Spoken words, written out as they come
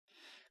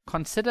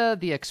consider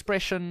the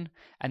expression,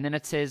 and then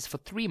it says for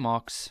 3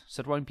 marks,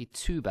 so it won't be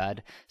too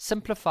bad,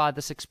 simplify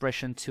this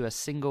expression to a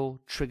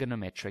single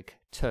trigonometric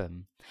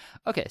term.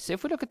 Okay, so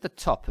if we look at the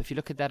top, if you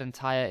look at that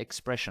entire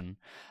expression,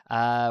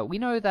 we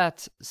know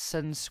that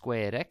sin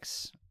squared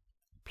x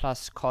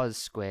plus cos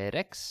squared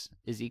x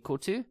is equal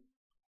to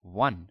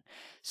 1.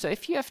 So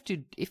if you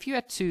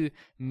had to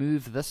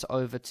move this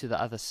over to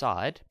the other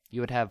side, you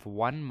would have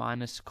 1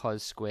 minus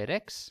cos squared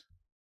x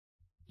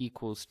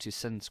equals to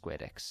sin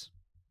squared x.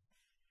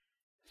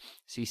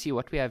 So you see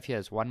what we have here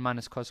is 1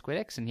 minus cos squared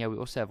x, and here we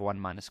also have 1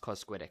 minus cos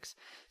squared x.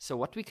 So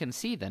what we can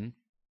see then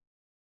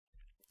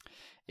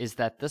is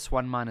that this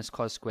 1 minus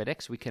cos squared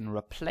x, we can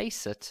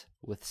replace it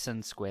with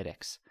sin squared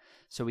x.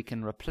 So we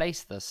can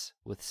replace this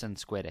with sin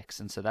squared x,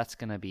 and so that's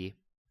going to be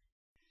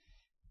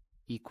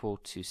equal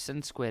to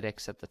sin squared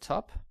x at the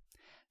top.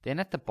 Then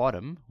at the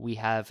bottom, we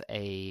have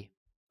a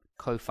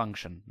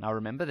cofunction. Now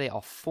remember, there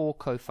are 4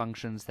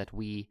 cofunctions that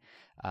we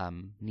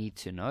need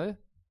to know.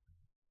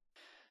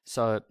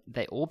 So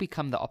they all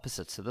become the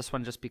opposite. So this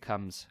one just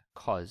becomes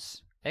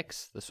cos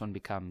x. This one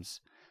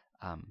becomes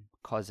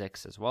cos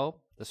x as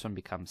well. This one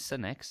becomes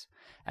sin x.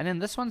 And then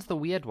this one's the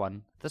weird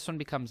one. This one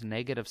becomes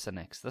negative sin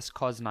x. This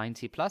cos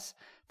 90 plus,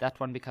 that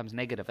one becomes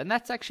negative. And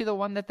that's actually the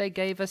one that they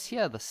gave us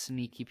here, the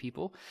sneaky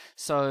people.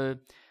 So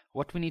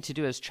what we need to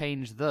do is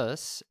change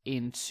this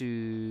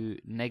into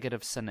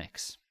negative sin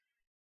x.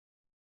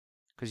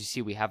 Because you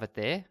see we have it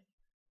there,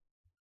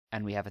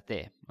 and we have it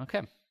there.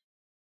 Okay.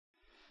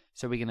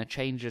 So we're going to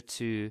change it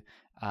to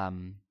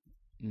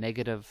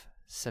negative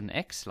sin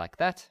x, like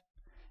that.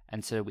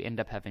 And so we end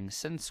up having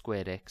sin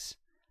squared x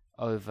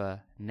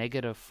over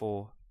negative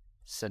 4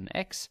 sin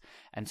x.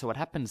 And so what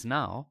happens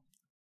now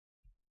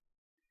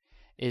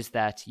is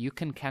that you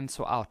can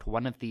cancel out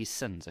one of these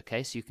sins,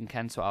 okay? So you can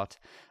cancel out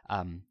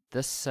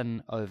this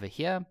sin over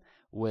here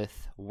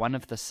with one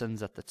of the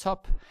sins at the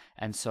top.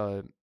 And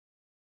so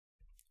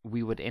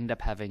we would end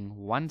up having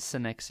 1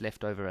 sin x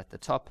left over at the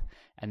top,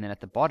 and then at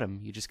the bottom,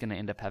 you're just going to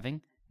end up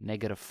having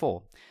negative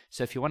 4.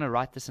 So if you want to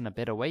write this in a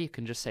better way, you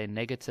can just say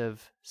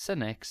negative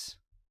sin x.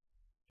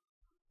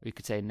 Or you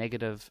could say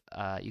negative,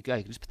 you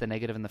can just put the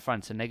negative in the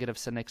front. So negative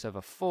sin x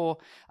over 4.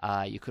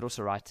 You could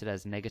also write it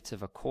as negative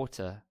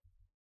 1/4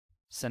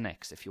 sin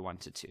x if you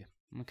wanted to.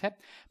 Okay?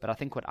 But I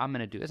think what I'm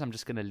going to do is I'm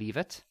just going to leave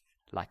it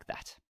like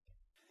that.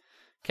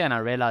 Okay, and I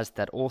realized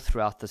that all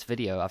throughout this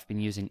video I've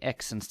been using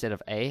x instead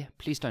of a.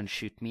 Please don't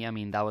shoot me. I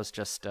mean, that was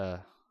just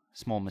a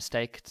small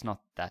mistake. It's not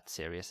that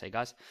serious, hey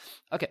guys?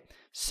 Okay,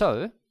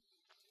 so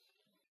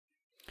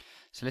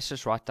let's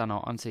just write down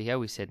our answer here.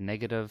 We said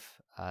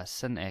negative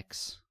sin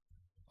x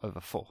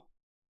over 4.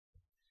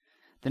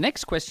 The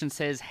next question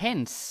says,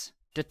 hence,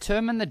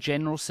 determine the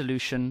general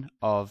solution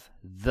of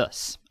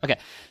this. Okay,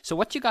 so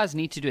what you guys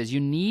need to do is you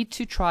need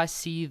to try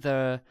see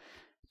the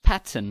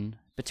pattern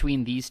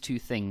between these two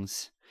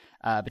things.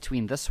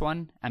 Between this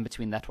one and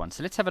between that one.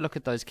 So let's have a look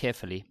at those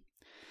carefully.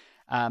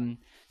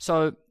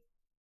 So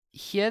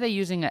here they're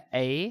using an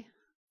A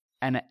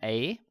and an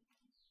A.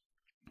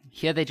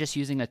 Here they're just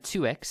using a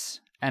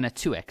 2x and a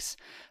 2x.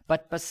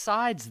 But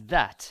besides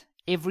that,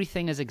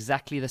 everything is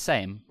exactly the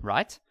same,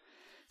 right?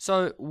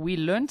 So we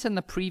learnt in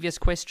the previous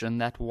question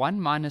that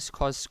 1 minus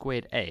cos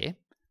squared A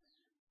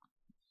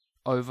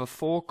over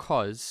 4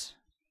 cos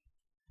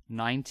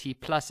 90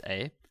 plus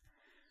A.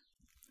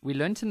 We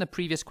learnt in the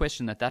previous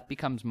question that that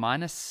becomes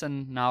minus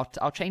sin. Now,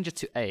 I'll change it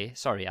to a.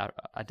 Sorry,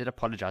 I did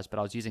apologize, but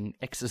I was using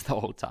x's the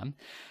whole time.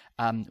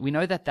 We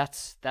know that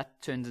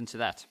that turns into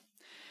that.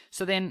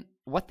 So then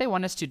what they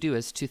want us to do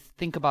is to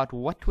think about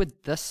what would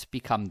this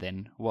become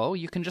then? Well,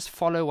 you can just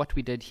follow what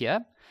we did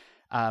here,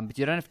 but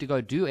you don't have to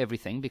go do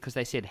everything because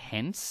they said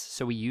hence.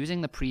 So we're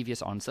using the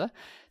previous answer.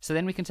 So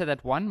then we can say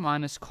that 1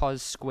 minus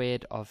cos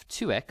squared of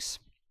 2x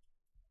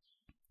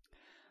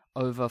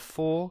over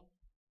 4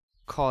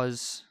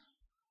 cos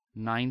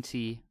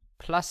 90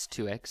 plus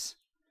 2x,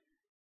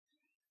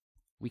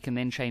 we can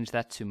then change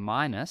that to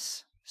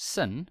minus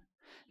sin.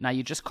 Now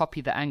you just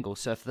copy the angle.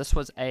 So if this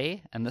was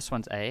a and this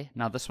one's a,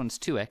 now this one's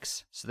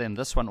 2x, so then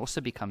this one also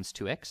becomes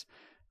 2x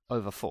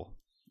over 4.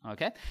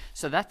 Okay,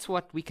 so that's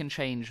what we can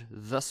change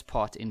this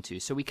part into.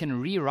 So we can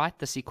rewrite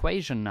this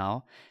equation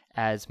now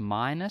as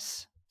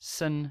minus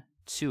sin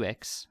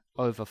 2x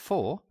over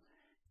 4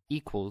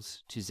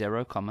 equals to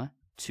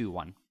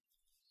 0,21.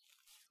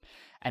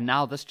 And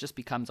now this just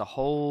becomes a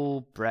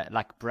whole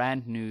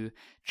brand new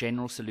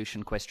general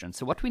solution question.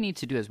 So what we need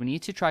to do is we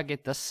need to try to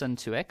get this sin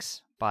 2x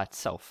by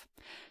itself.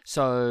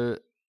 So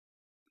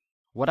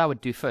what I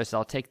would do first,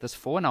 I'll take this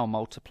 4 and I'll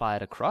multiply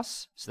it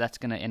across. So that's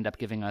going to end up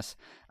giving us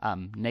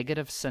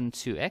negative sin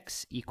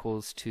 2x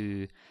equals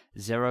to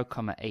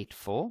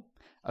 0,84.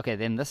 Okay,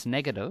 then this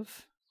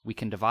negative, we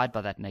can divide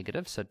by that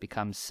negative. So it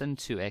becomes sin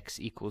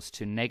 2x equals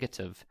to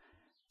negative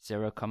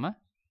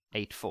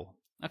 0,84.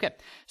 Okay,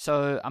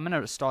 so I'm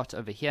going to start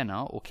over here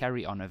now, or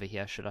carry on over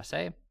here, should I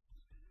say.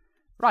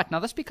 Right, now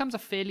this becomes a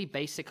fairly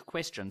basic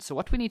question. So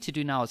what we need to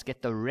do now is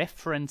get the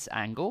reference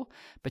angle,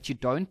 but you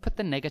don't put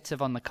the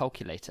negative on the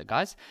calculator,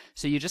 guys.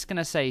 So you're just going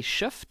to say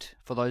shift,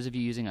 for those of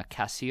you using a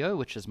Casio,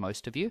 which is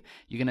most of you,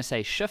 you're going to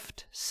say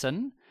shift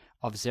sin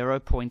of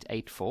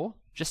 0.84,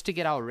 just to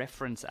get our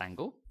reference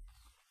angle.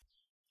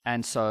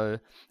 And so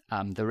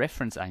the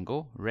reference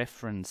angle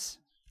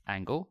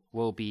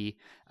will be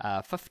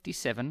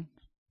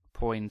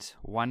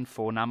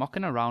 57.14. Now I'm not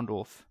going to round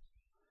off.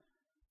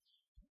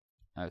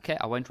 Okay,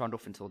 I won't round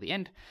off until the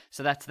end.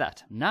 So that's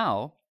that.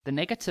 Now, the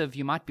negative,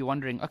 you might be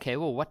wondering, okay,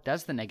 well, what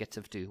does the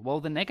negative do? Well,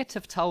 the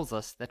negative tells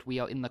us that we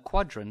are in the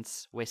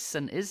quadrants where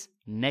sin is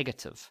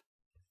negative.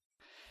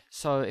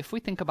 So if we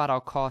think about our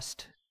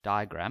cast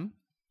diagram,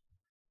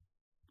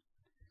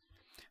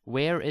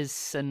 where is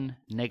sin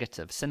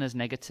negative? Sin is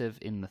negative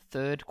in the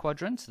third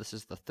quadrant. This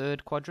is the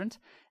third quadrant,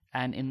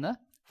 and in the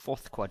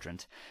fourth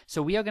quadrant.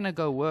 So we are going to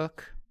go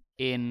work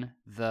in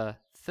the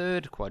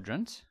third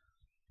quadrant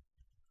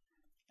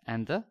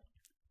and the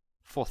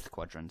fourth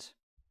quadrant.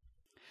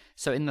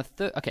 So in the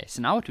third, okay,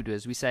 so now what we do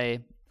is we say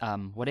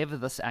whatever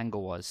this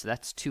angle was, so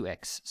that's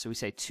 2x. So we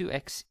say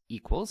 2x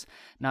equals.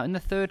 Now in the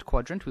third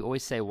quadrant, we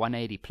always say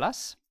 180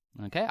 plus.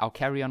 Okay, I'll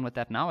carry on with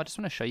that now. I just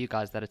want to show you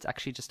guys that it's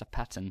actually just a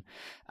pattern.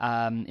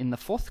 In the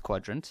fourth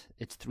quadrant,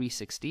 it's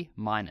 360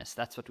 minus.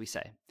 That's what we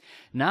say.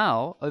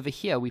 Now, over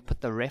here, we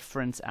put the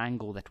reference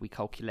angle that we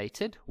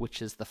calculated,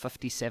 which is the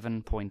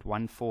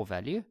 57.14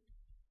 value.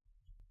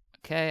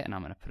 Okay, and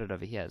I'm going to put it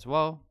over here as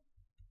well.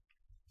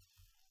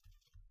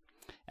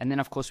 And then,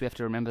 of course, we have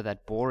to remember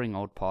that boring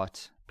old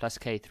part, plus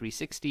k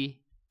 360.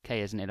 K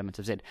is an element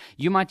of z.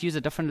 You might use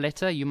a different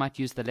letter. You might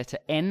use the letter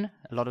n.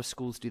 A lot of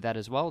schools do that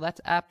as well.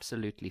 That's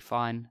absolutely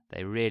fine.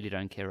 They really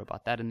don't care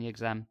about that in the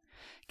exam.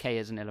 K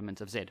is an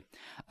element of z.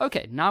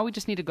 Okay, now we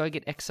just need to go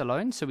get x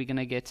alone. So we're going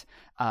to get,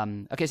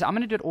 okay, so I'm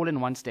going to do it all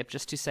in one step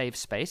just to save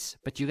space.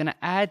 But you're going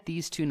to add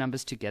these two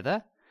numbers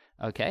together.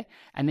 Okay,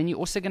 and then you're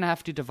also going to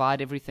have to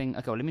divide everything.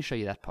 Okay, well, let me show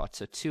you that part.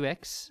 So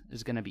 2x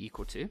is going to be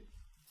equal to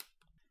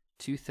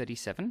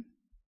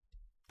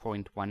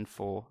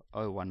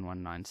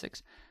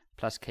 237.14011196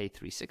 plus k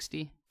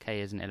 360. K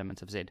is an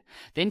element of z.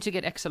 Then to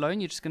get x alone,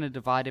 you're just going to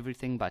divide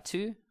everything by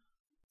 2.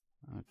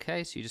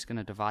 Okay, so you're just going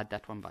to divide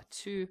that one by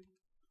 2.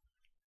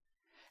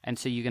 And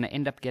so you're going to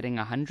end up getting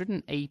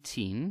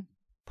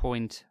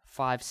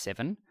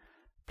 118.57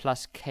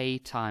 plus k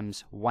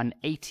times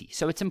 180.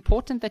 So it's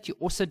important that you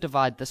also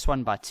divide this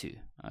one by 2.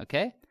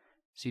 Okay,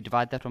 so you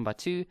divide that one by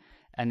 2,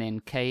 and then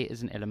k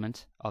is an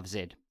element of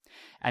z.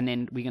 And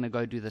then we're going to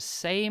go do the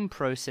same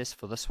process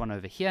for this one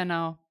over here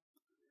now.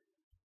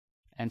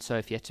 And so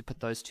if you had to put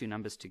those two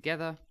numbers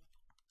together,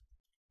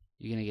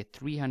 you're going to get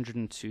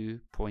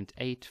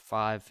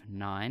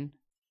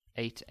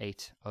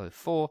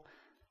 302.8598804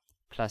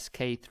 plus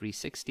k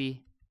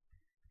 360.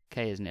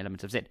 K is an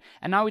element of z.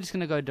 And now we're just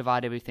going to go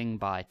divide everything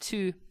by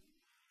 2.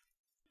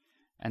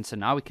 And so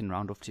now we can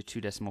round off to 2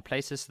 decimal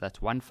places. So that's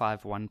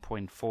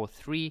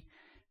 151.43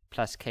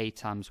 plus k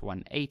times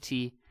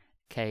 180.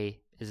 K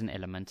is an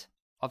element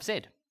of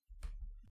z.